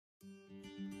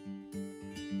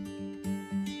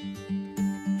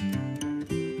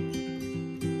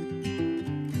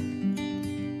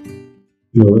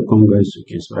Welcome guys to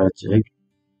Inspire Tech.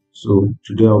 So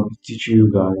today I'll be teaching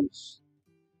you guys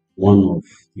one of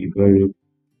the very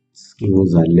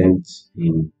skills I learned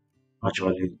in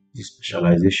actually this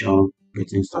specialization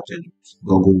getting started with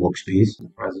Google Workspace.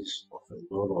 Comprises of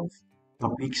a lot of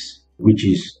topics, which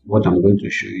is what I'm going to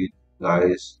show you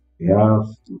guys. We have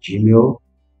Gmail,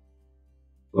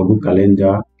 Google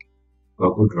Calendar,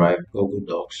 Google Drive, Google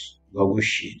Docs, Google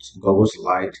Sheets, Google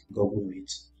Slide, Google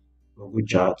Meet, Google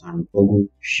Chat, and Google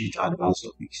Sheet Advanced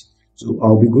Topics. So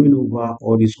I'll be going over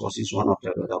all these courses one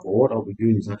after the other. But what I'll be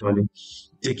doing is actually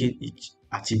taking each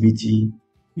activity,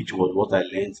 which was what I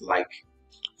learned. Like,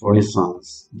 for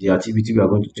instance, the activity we are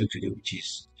going to take today, which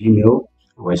is Gmail.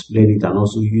 I'll explain it and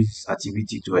also use this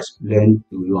activity to explain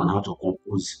to you on how to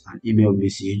compose an email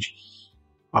message.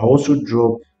 I'll also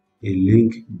drop a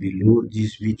link below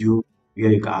this video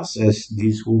where you can access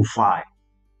this whole file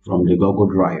from the Google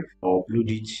Drive. I'll upload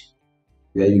it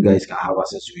where you guys can have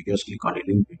access to it. Just click on the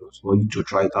link below for you to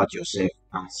try it out yourself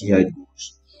and see how it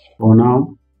goes. For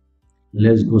now,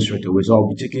 let's go straight away. So I'll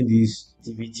be taking this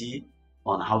activity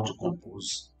on how to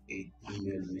compose a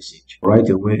email message. Right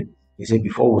away, they say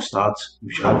before we start,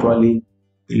 we should actually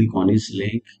click on this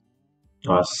link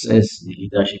to access the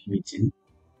leadership meeting.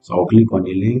 So I'll click on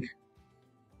the link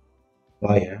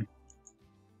right here.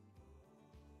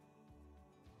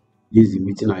 This is the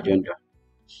meeting agenda.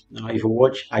 Now, if you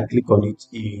watch, I click on it,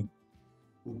 it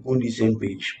open the same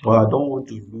page, but I don't want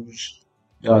to lose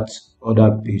that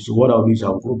other page. So what I'll do is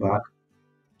I'll go back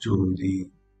to the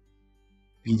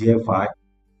PDF file,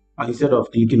 and instead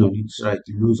of clicking on it, right,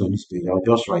 to lose on this page, I'll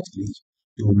just right click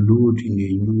to load in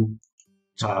a new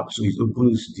tab. So it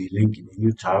opens the link in a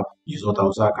new tab. This is what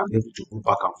also I can be able to go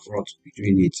back and forth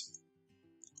between it.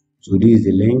 So this is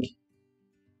the link.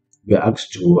 We are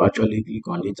asked to actually click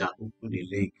on it and open the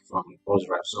link from the course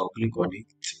drive. So I'll click on it.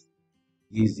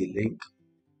 This is the link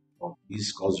of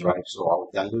this course drive. So I'll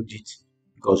download it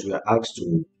because we are asked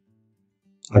to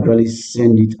actually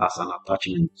send it as an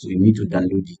attachment. So you need to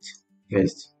download it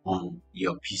first on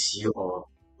your PC or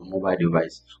mobile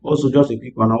device. Also, just a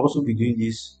quick one, I'll also be doing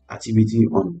this activity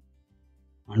on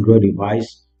Android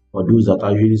device for those that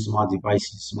are using smart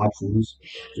devices, smartphones.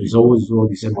 So it's always all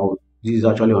the same. This is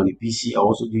actually on the PC. I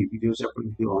also do a video, separate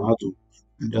video on how to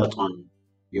do that on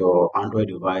your Android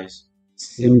device.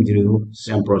 Same drill,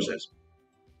 same process.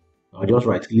 I'll just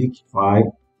right click,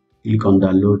 file, click on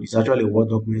download. It's actually a Word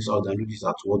document, so I'll download this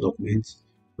as Word document.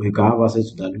 So you can have access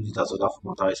to download it as other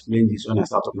format. I'll explain this when I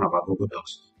start talking about Google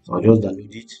Docs. So I'll just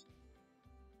download it,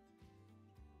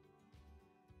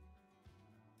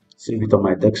 save it on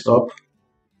my desktop,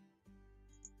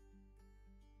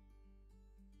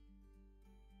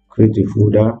 create a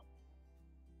folder,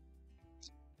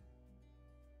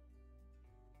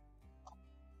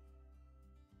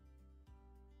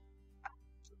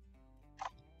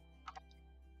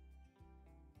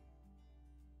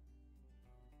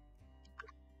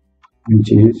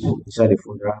 which is inside the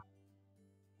folder.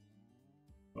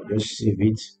 I'll just save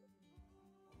it.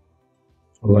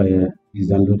 Over here is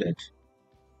downloaded.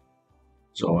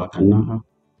 So I can now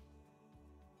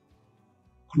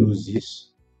close this.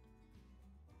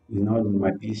 It's now on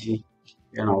my PC.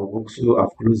 Then I'll also have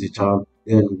closed the tab.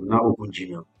 Then we'll now open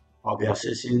Gmail. I'll be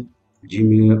accessing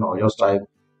Gmail. I'll just type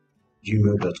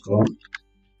gmail.com.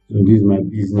 So this is my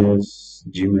business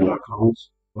Gmail account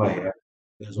right here.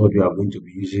 That's what we are going to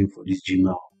be using for this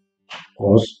Gmail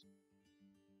course.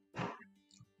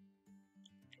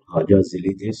 I'll just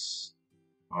delete this.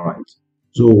 All right.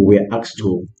 So we're asked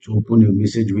to open a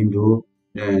message window.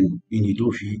 Then in the do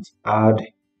feed, add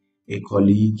a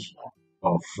colleague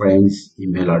or friend's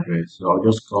email address. So I'll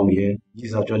just come here.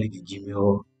 This is actually the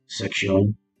Gmail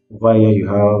section. Over here you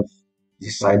have the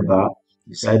sidebar.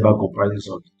 The sidebar comprises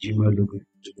of the Gmail logo.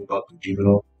 To go back to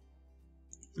Gmail,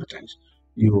 sometimes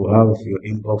you have your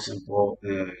inbox import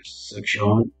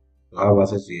section. You have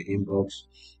access to your inbox.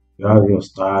 You have your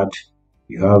start.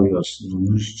 You have your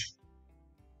snoozed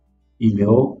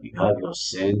email. You have your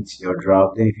sent, your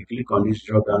draft. Then if you click on this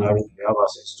drop down arrow, you have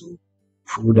access to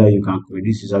folder you can create.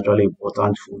 This is actually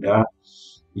important folder.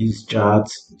 This chat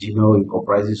Gmail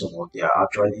comprises of what they are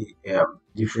actually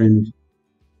different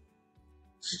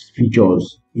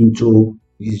features into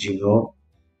this Gmail.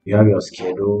 You have your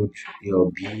scheduled,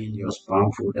 your bin, your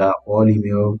spam folder, all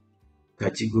email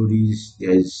categories.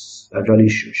 There's actually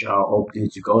social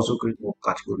updates. You can also create more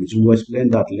categories. We'll explain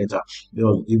that later.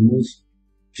 Because the most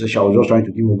social, I was just trying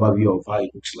to give overview of how it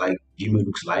looks like, Gmail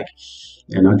looks like.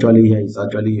 And actually here is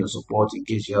actually your support in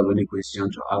case you have any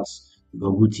question to ask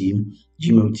Google team,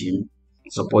 Gmail team,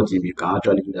 support team. You can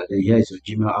actually do that. Then here is your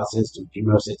Gmail access to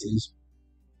Gmail settings.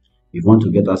 If you want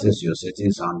to get access to your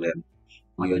settings and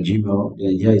on your Gmail.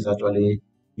 Then here is actually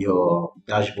your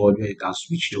dashboard where you can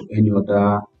switch to any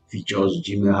other features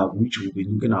Gmail have, which we'll be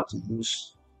looking at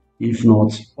most, if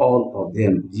not all of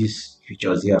them, these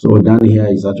features here. So down here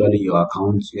is actually your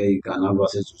account where you can have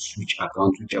access to switch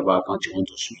account, whichever account you want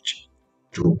to switch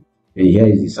to. And here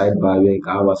is the sidebar where you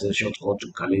can have access shortcut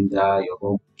to calendar, your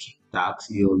home keep tags,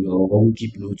 your home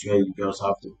keep notes where you just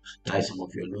have to type some of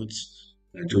your notes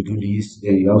and to-do list.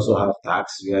 Then you also have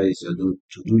tags where is your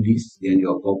to-do list, then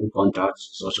your Google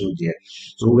contacts is also there.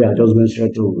 So we are just going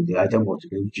straight to the item of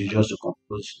today, which is just to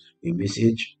compose a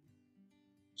message.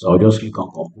 So I'll just click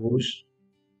on compose,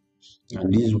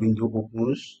 and this window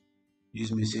opens.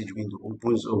 This message window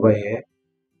opens over here.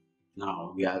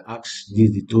 Now we are asked, this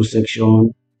is the tool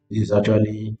section. This is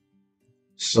actually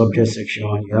subject section.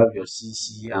 You have your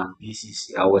CC and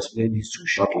BCC. I will explain this to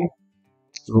shortly.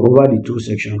 So over the tool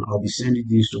section, I'll be sending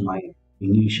this to my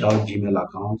initial Gmail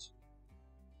account.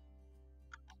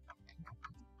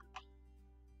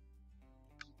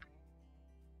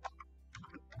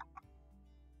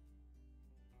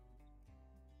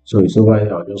 So it's over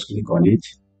here. I'll just click on it,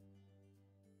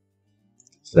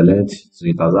 select. So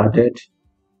it has added.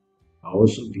 I'll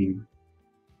also be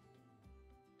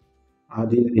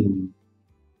adding in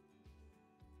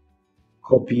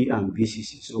copy and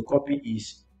BCC. So copy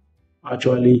is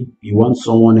actually you want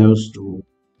someone else to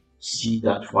see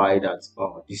that file, that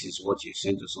oh, this is what you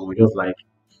sent to someone, just like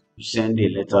you send a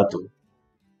letter to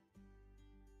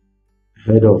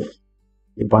head of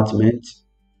department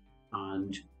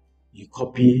and you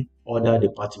copy other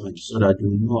departments so that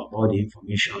you know about the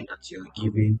information that you're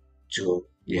giving to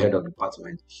the head of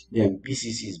department. Then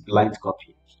BCC is blind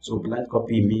copy. So blind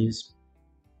copy means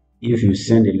if you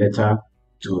send a letter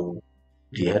to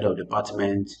the head of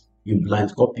department, you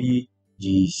blind copy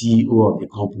the CEO of the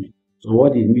company. So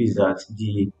what it means is that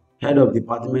the head of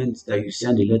department that you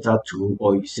send a letter to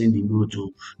or you send email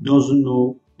to doesn't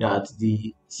know that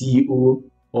the CEO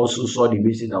also saw the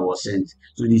message that was sent.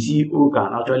 So the CEO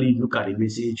can actually look at the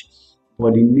message,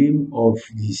 but the name of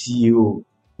the CEO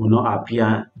will not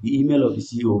appear, the email of the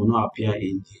CEO will not appear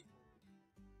in the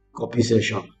copy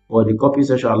section. But the copy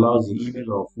section allows the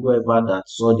email of whoever that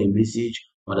saw the message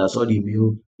or that saw the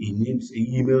email,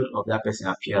 the email of that person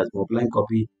appears. But blind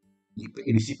copy, the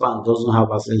recipient doesn't have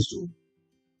access to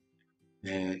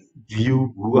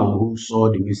view who and who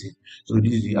saw the message. So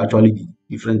this is actually the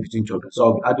difference between two of them. So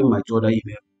I'll be adding my two other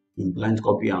email in blind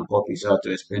copy and copy so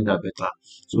to explain that better.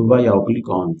 So over here I'll click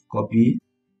on copy.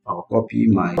 I'll copy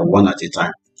my one at a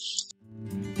time.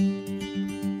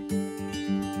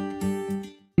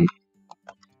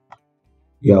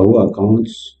 Yahoo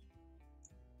accounts.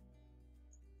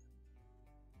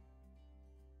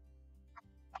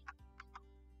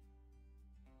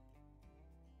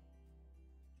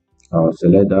 I'll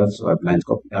select that. So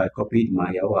I copied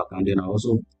my Yahoo account, then I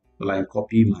also blind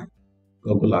copy my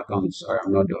Google account. Sorry,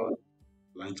 I'm not done.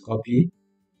 Blind copy.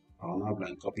 I'll now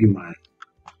blind copy my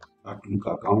Outlook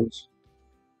account.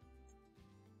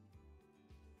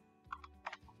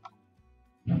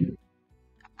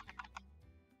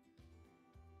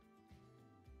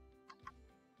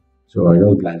 So I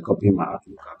just blind copy my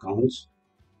Outlook account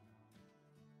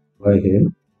right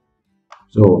here.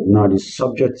 So now the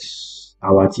subjects,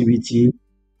 our activity,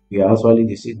 we are actually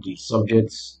the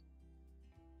subjects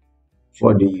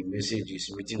for the message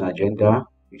is meeting agenda,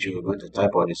 which we're going to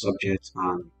type on the subject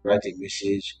and write a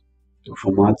message to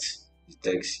format the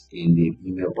text in the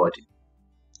email body.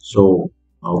 So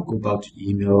I'll go back to the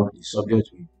email, the subject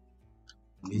will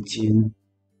meeting.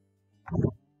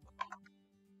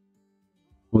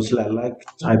 Mostly I like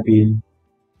typing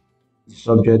the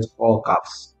subject all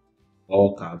caps,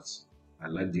 all caps. I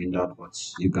like doing that, but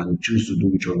you can choose to do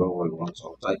whichever one you want. So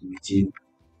I'll type meeting,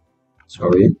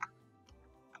 sorry,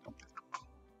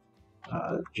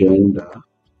 agenda.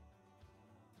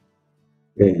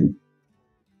 Then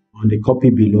on the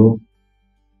copy below,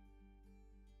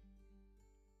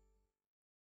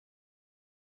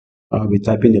 I'll be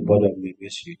typing the body of my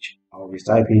message. I'll be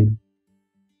typing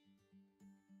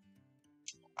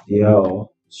here,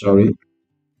 or sorry,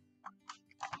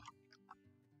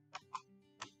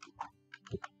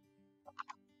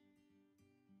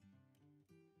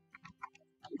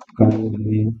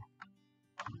 kindly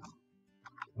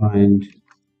find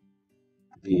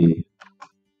the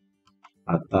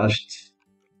attached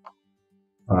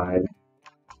file,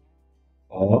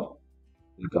 or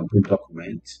you can put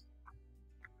document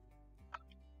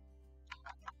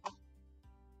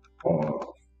of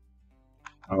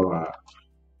our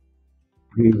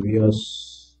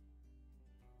previous.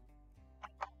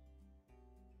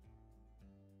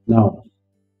 Now,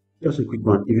 just a quick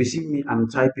one. If you see me, I'm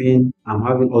typing, I'm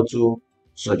having auto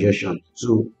suggestion.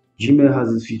 So Gmail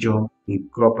has this feature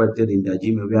incorporated in the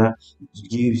Gmail where it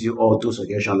gives you auto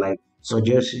suggestion, like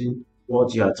suggesting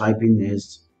what you are typing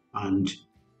next, and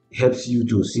helps you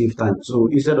to save time. So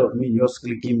instead of me just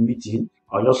clicking meeting,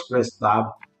 I'll just press tab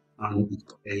and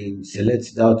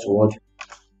select that word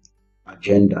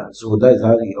agenda. So that is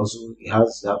how it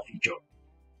has that feature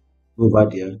over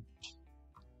there,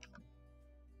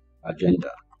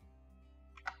 agenda.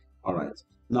 All right.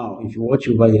 Now, if you watch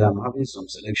over here, I'm having some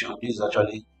selection. This is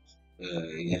actually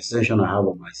an extension I have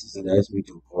on my system that helps me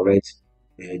to correct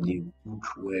the book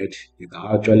word. You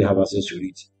can actually have access to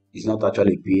it. It's not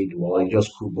actually paid, or it's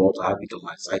just cool, but I have it on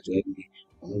my site to help me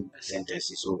remove my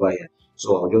sentences over here.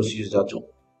 So I'll just use that to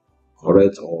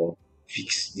correct or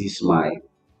fix this my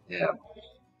uh,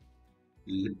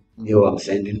 mail I'm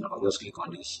sending. I'll just click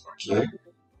on this. Okay.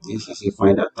 This is a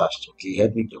find attached. Okay,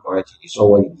 help me to correct it. You saw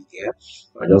what you did here.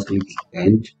 I just click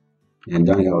end, and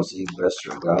then I'll see best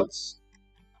regards.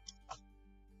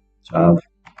 So I have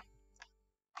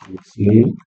see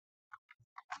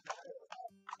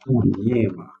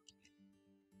name.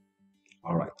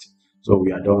 All right. So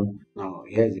we are done. Now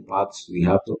here's the part we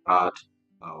have to add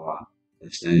our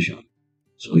extension.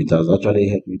 So it has actually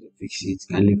helped me to fix it.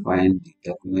 Kindly find the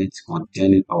document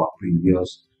containing our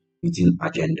previous meeting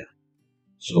agenda.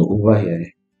 So over here,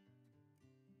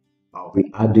 I'll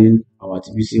be adding our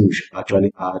TBC. We should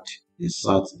actually add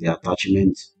insert the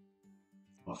attachment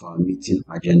of our meeting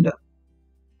agenda.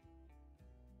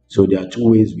 So there are two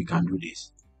ways we can do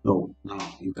this. No, now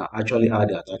you can actually add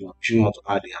the attachment. I'm showing you how to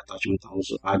add the attachment and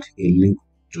also add a link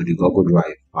to the Google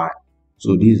Drive file.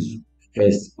 So this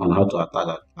first on how to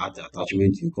add the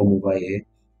attachment. You come over here,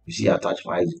 you see attach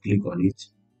files, you click on it,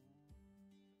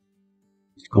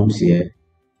 it comes here.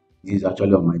 This is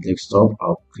actually on my desktop.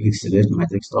 I'll click select my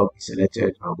desktop, it's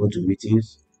selected. I'll go to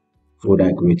meetings, folder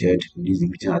I created. This is the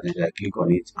meeting agenda. I click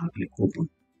on it and click open.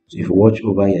 So if you watch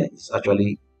over here, it's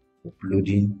actually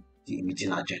uploading the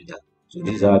meeting agenda. So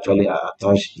these are actually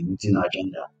attached the meeting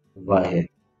agenda over here.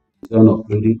 It's done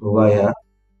uploading over here.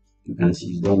 You can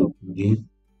see it's done uploading.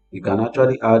 You can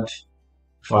actually add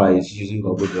files using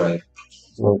Google Drive.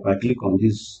 So if I click on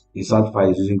this insert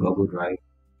files using Google Drive,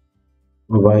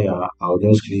 over here I'll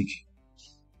just click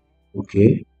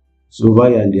OK. So over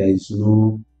here there is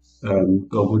no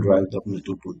Google Drive document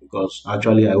open because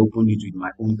actually I opened it with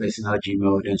my own personal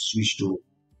Gmail, then switch to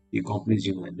the company's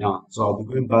Gmail now. So I'll be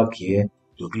going back here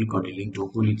to click on the link to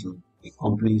open it in the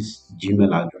company's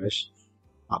Gmail address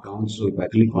account. So if I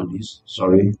click on this,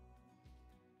 sorry, let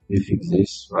me fix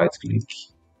this, right click.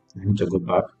 I need to go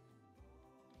back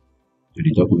to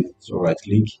the document. So right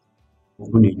click,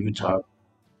 open a new tab.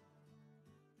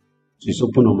 So it's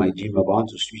open on my Gmail. But I want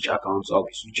to switch accounts. I'll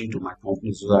be switching to my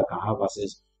company so that I can have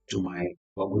access to my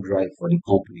Google Drive for the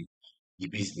company, the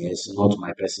business, not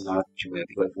my personal Gmail.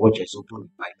 Because watch is open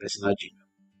with my personal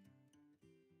Gmail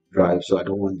drive, so I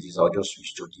don't want this. I'll just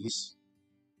switch to this.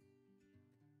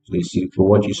 So you see, for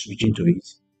what you're switching to it,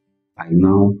 I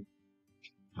now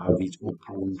have it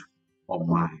opened on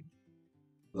my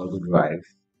Google Drive,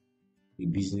 the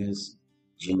business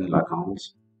Gmail account.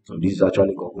 So this is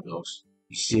actually Google Docs.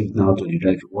 It's saved now to the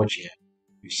drive. If you watch here,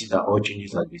 you see that all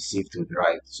changes have been saved to the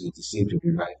drive. So it is saved to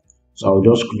the drive. So I'll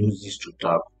just close this to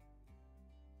tab.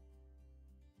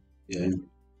 Then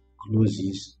close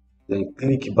this. Then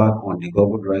click back on the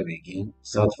Google Drive again.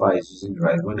 Start file is using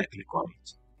drive. When I click on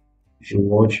it, if you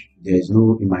watch, there is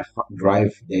no in my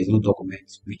drive, there is no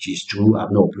document, which is true.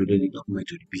 I've not uploaded the document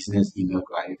to the business email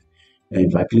drive. And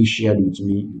if I click shared with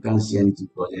me, you can't see anything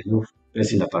because there's no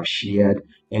person that have shared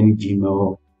any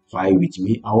Gmail file with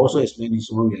me. I'll also explain this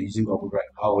when we are using Google Drive,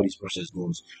 how all this process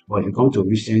goes. But if you come to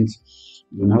recent,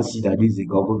 you will now see that this is the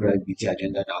Google Drive BT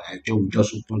agenda that I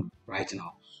just opened right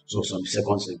now. So some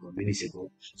seconds ago, minutes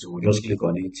ago. So we'll just click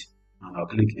on it and I'll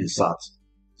click insert.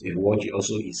 So if you watch, it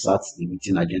also inserts the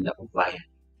meeting agenda over here.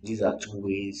 These are two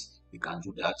ways you can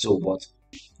do that.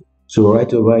 So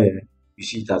right over here, you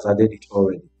see it has added it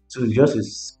already. So it's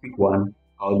just a quick one.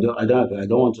 I don't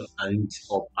want to end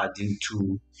up adding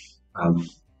two um,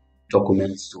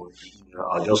 documents to the email.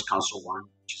 I'll just cancel one,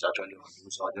 which is actually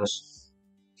unused. So I'll just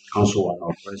cancel one.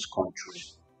 I'll press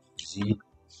Ctrl Z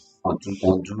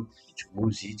undo. It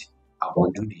removes it. I'll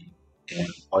undo the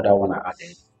other one I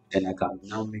added. Then I can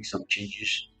now make some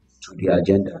changes to the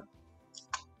agenda.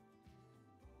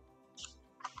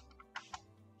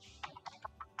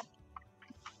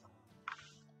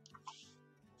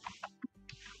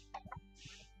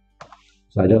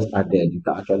 So I just added, you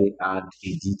can actually add,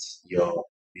 edit your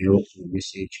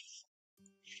message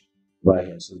right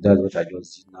here. So that's what I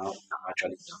just did now. I'm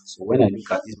actually done. So when I look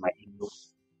at this, my email,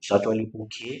 it's actually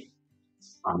okay.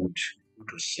 And able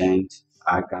to send.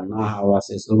 I can now have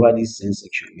access over this send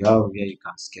section. You have where you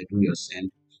can schedule your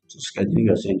send. So scheduling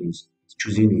your send is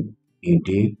choosing a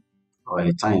day or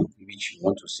a time in which you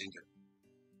want to send your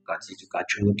can say you can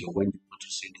choose okay when you want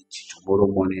to send it tomorrow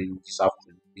morning, this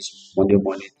afternoon, this Monday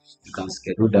morning. You can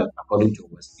schedule that according to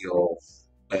your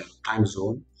time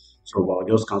zone. So I'll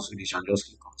just cancel this and just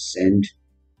click on send.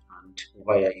 And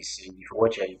over here is saying if you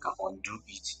watch here, you can undo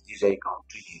it. This is where you can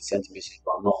undo the sent message,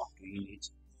 but I'm not undoing it.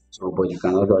 So, but you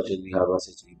can also actually have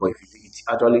access to it. But if you do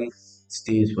it actually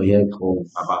stays for here for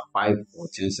about 5 or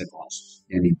 10 seconds,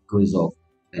 then it goes off.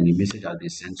 Then the message has been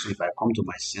sent. So if I come to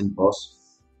my send box,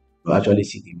 you'll actually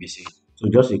see the message. So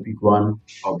just a quick one,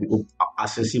 I'll be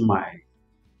accessing my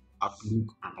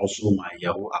Outlook and also my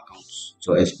Yahoo accounts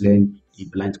to explain the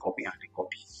blind copy and the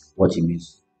copy, what it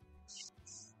means.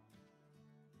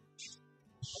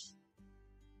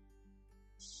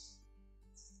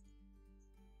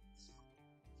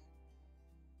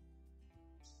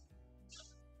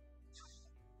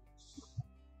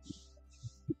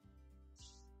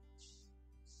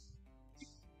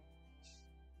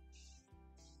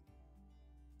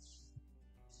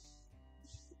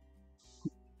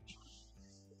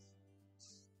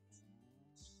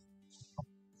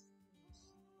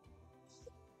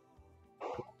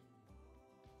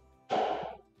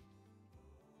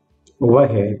 Over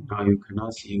here, now you can now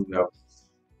see we have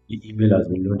the email has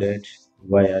been loaded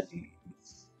via the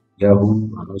Yahoo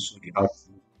and also the Outlook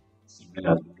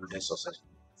email has been loaded successfully.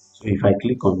 So if I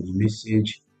click on the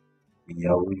message in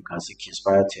Yahoo, you can see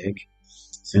Inspire Tech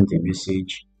sent a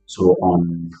message. So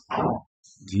on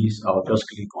this, I'll just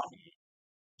click on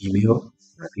the email.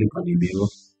 I click on the email,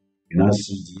 you now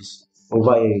see this.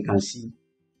 Over here, you can see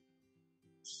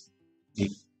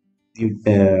the,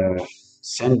 the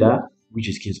sender, which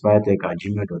is kinspiretech at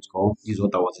gmail.com. This is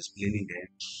what I was explaining there.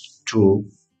 Through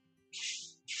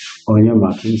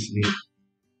onyema360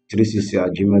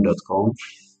 at gmail.com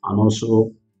and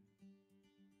also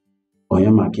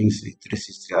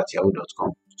onyema360 at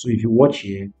yahoo.com. So if you watch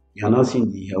here, you are now seeing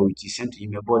the how it is sent to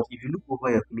email. But if you look over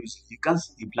here closely, you can't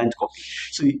see the blind copy.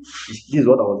 So this is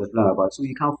what I was explaining about. So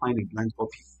you can't find a blind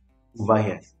copy over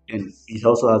here. Then it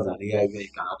also has an AI where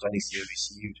you can actually say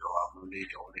received or acknowledge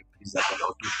or replace that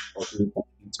auto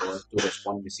complete or auto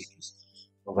respond messages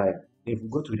over here. Then if you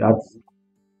go to that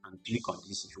and click on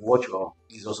this, if you watch your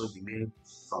this is also the mail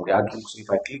from the Outlook. So if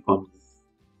I click on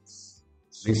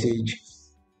message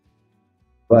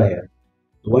over here,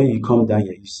 when you come down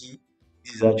here, you see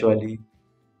this is actually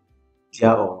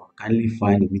there or kindly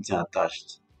find the meeting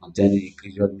attached and then you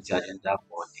increase your meeting agenda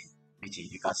for the meeting.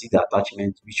 You can see the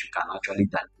attachment which you can actually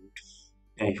download.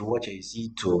 Then if you watch it, you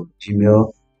see to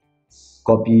Gmail,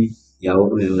 copy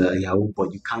Yahoo,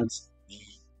 but you can't. The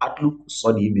Outlook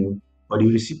saw the email, but the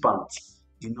recipient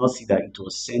did not see that it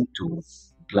was sent to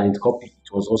blind copy.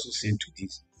 It was also sent to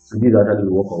this. So this is actually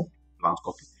the work of blind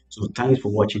copy. So thanks for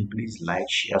watching. Please like,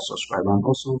 share, subscribe, and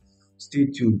also stay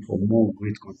tuned for more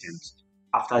great content.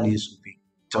 After this, we'll be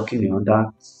talking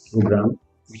another program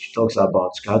which talks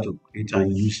about how to create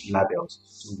and use labels.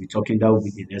 So we'll be talking that will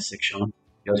be the next section.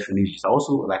 Just finish it.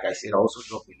 Also, like I said, I also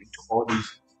drop a link to all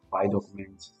these file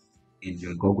documents in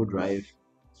your Google Drive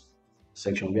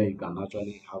section where you can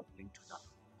actually have link to that.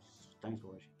 So thanks for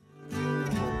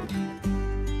watching.